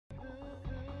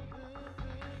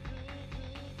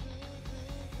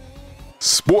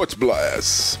Sports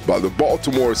Blast by the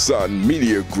Baltimore Sun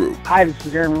Media Group. Hi, this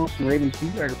is Aaron Wilson, Ravens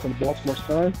beat writer for the Baltimore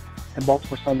Sun and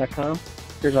BaltimoreSun.com.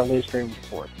 Here's our latest Ravens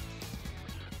report.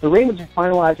 The Ravens are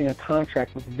finalizing a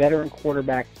contract with veteran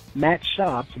quarterback Matt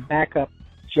Schaub to back up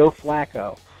Joe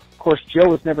Flacco. Of course,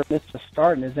 Joe has never missed a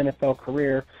start in his NFL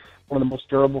career, one of the most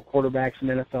durable quarterbacks in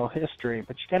NFL history.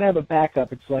 But you got to have a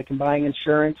backup. It's like in buying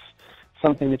insurance,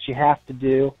 something that you have to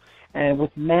do. And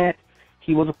with Matt,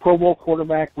 he was a Pro Bowl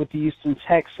quarterback with the Houston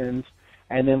Texans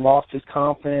and then lost his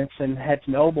confidence and had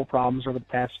some elbow problems over the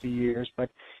past few years, but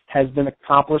has been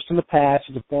accomplished in the past.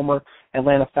 He's a former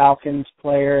Atlanta Falcons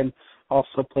player and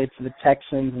also played for the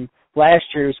Texans. And last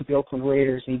year he was with the Oakland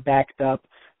Raiders, and he backed up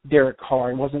Derek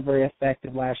Carr. He wasn't very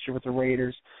effective last year with the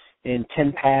Raiders in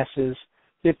 10 passes,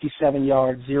 57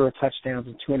 yards, 0 touchdowns,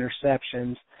 and 2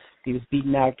 interceptions. He was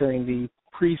beaten out during the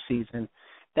preseason.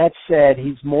 That said,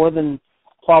 he's more than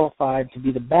qualified to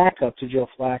be the backup to Joe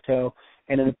Flacco,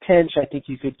 and in a pinch, I think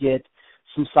you could get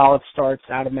some solid starts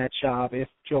out of Matt Schaub if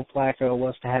Joe Flacco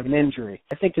was to have an injury.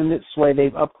 I think in this way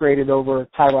they've upgraded over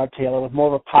Tyrod Taylor with more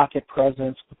of a pocket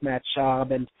presence with Matt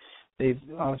Schaub, and they've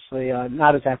obviously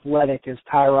not as athletic as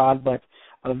Tyrod, but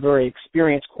a very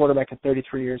experienced quarterback at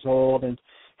 33 years old and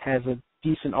has a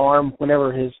decent arm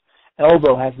whenever his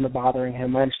elbow hasn't been bothering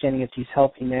him. My understanding is he's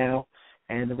healthy now,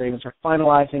 and the Ravens are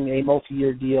finalizing a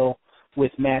multi-year deal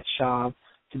with Matt Schaub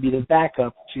to be the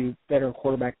backup to veteran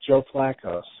quarterback Joe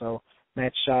Flacco. So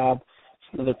Matt Schaub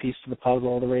is another piece to the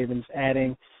puzzle the Ravens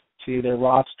adding to their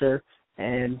roster,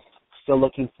 and still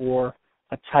looking for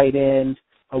a tight end,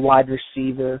 a wide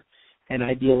receiver, and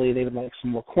ideally they would like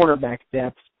some more cornerback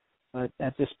depth. But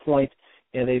at this point,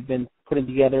 they've been putting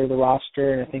together the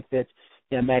roster, and I think that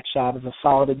Matt Schaub is a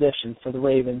solid addition for the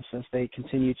Ravens as they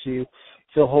continue to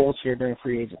fill holes here during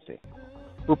free agency.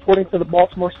 Reporting for the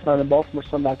Baltimore Sun and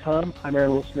BaltimoreSun.com, I'm Aaron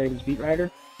Wilson, Ravens beat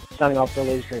writer, signing off for the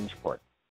latest Ravens report.